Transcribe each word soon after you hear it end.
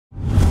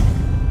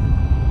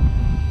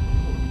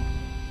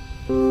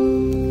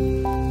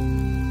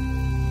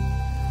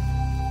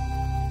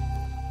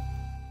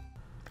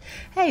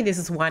Hey, this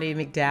is Juanita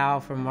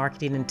McDowell from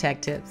Marketing and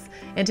Tech Tips,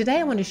 and today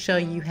I want to show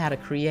you how to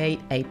create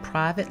a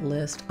private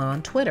list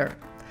on Twitter.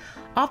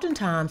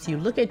 Oftentimes you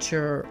look at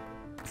your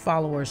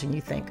followers and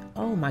you think,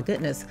 oh my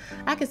goodness,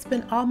 I could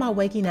spend all my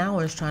waking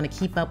hours trying to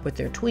keep up with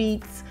their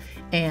tweets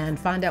and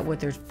find out what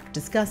they're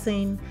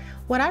discussing.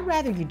 What I'd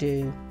rather you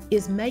do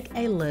is make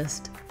a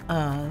list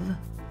of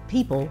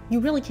people you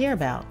really care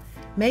about.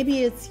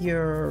 Maybe it's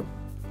your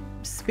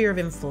sphere of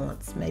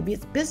influence. Maybe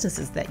it's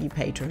businesses that you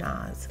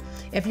patronize.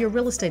 If you're a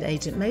real estate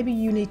agent, maybe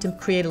you need to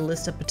create a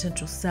list of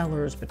potential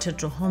sellers,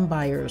 potential home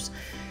buyers.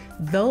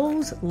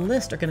 Those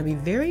lists are going to be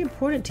very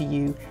important to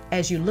you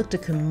as you look to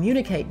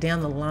communicate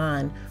down the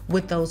line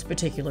with those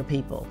particular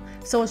people.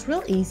 So it's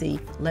real easy.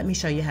 Let me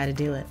show you how to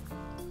do it.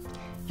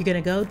 You're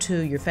going to go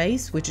to your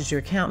face, which is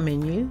your account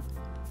menu.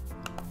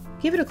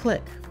 Give it a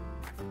click.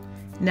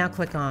 Now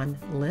click on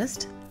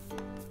List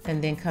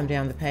and then come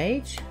down the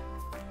page.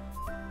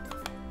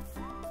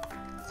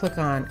 Click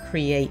on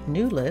Create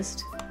New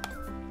List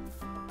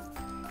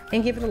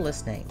and give it a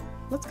list name.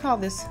 Let's call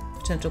this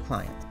Potential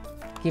Client.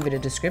 Give it a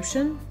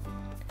description,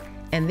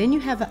 and then you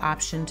have the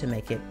option to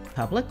make it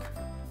public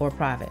or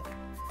private.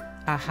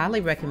 I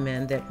highly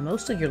recommend that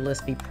most of your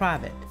lists be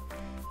private.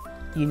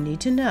 You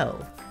need to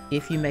know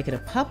if you make it a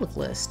public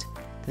list,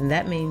 then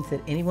that means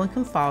that anyone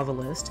can follow the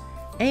list,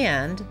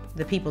 and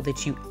the people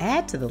that you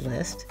add to the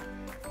list,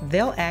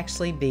 they'll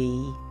actually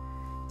be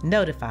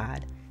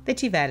notified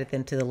that you've added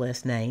them to the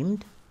list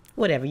named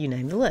whatever you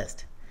name the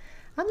list.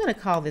 I'm going to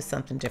call this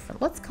something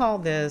different. Let's call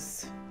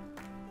this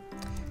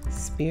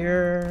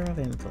Sphere of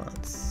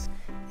Influence.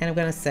 And I'm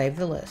going to save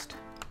the list.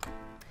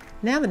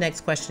 Now the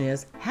next question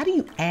is, how do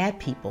you add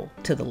people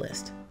to the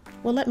list?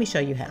 Well, let me show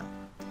you how.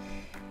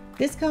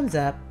 This comes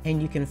up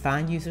and you can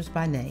find users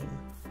by name,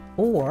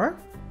 or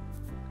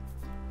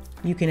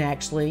you can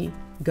actually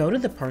go to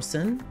the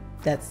person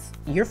that's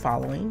you're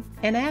following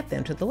and add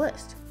them to the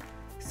list.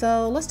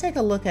 So let's take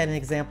a look at an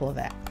example of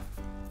that.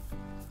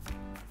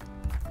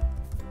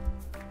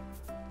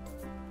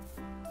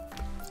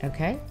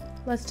 Okay,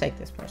 let's take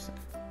this person.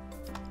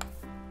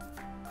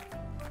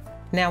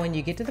 Now when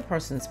you get to the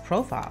person's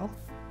profile,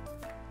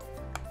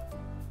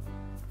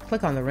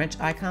 click on the wrench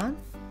icon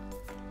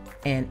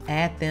and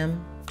add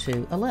them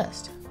to a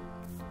list.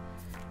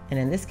 And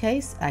in this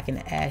case, I can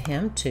add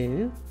him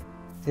to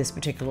this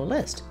particular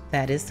list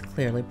that is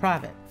clearly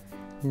private.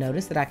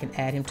 Notice that I can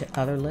add him to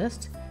other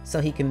lists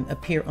so he can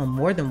appear on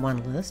more than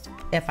one list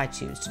if I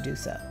choose to do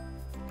so.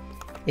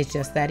 It's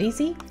just that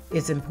easy.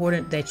 It's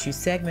important that you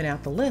segment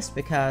out the list,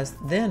 because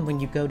then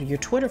when you go to your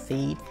Twitter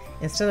feed,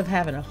 instead of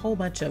having a whole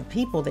bunch of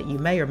people that you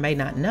may or may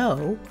not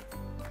know,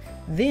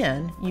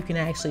 then you can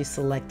actually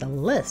select a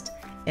list,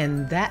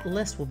 and that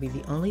list will be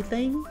the only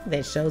thing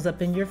that shows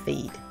up in your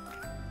feed.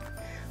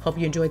 Hope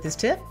you enjoyed this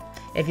tip.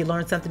 If you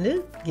learned something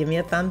new, give me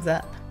a thumbs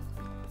up.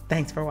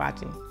 Thanks for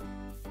watching.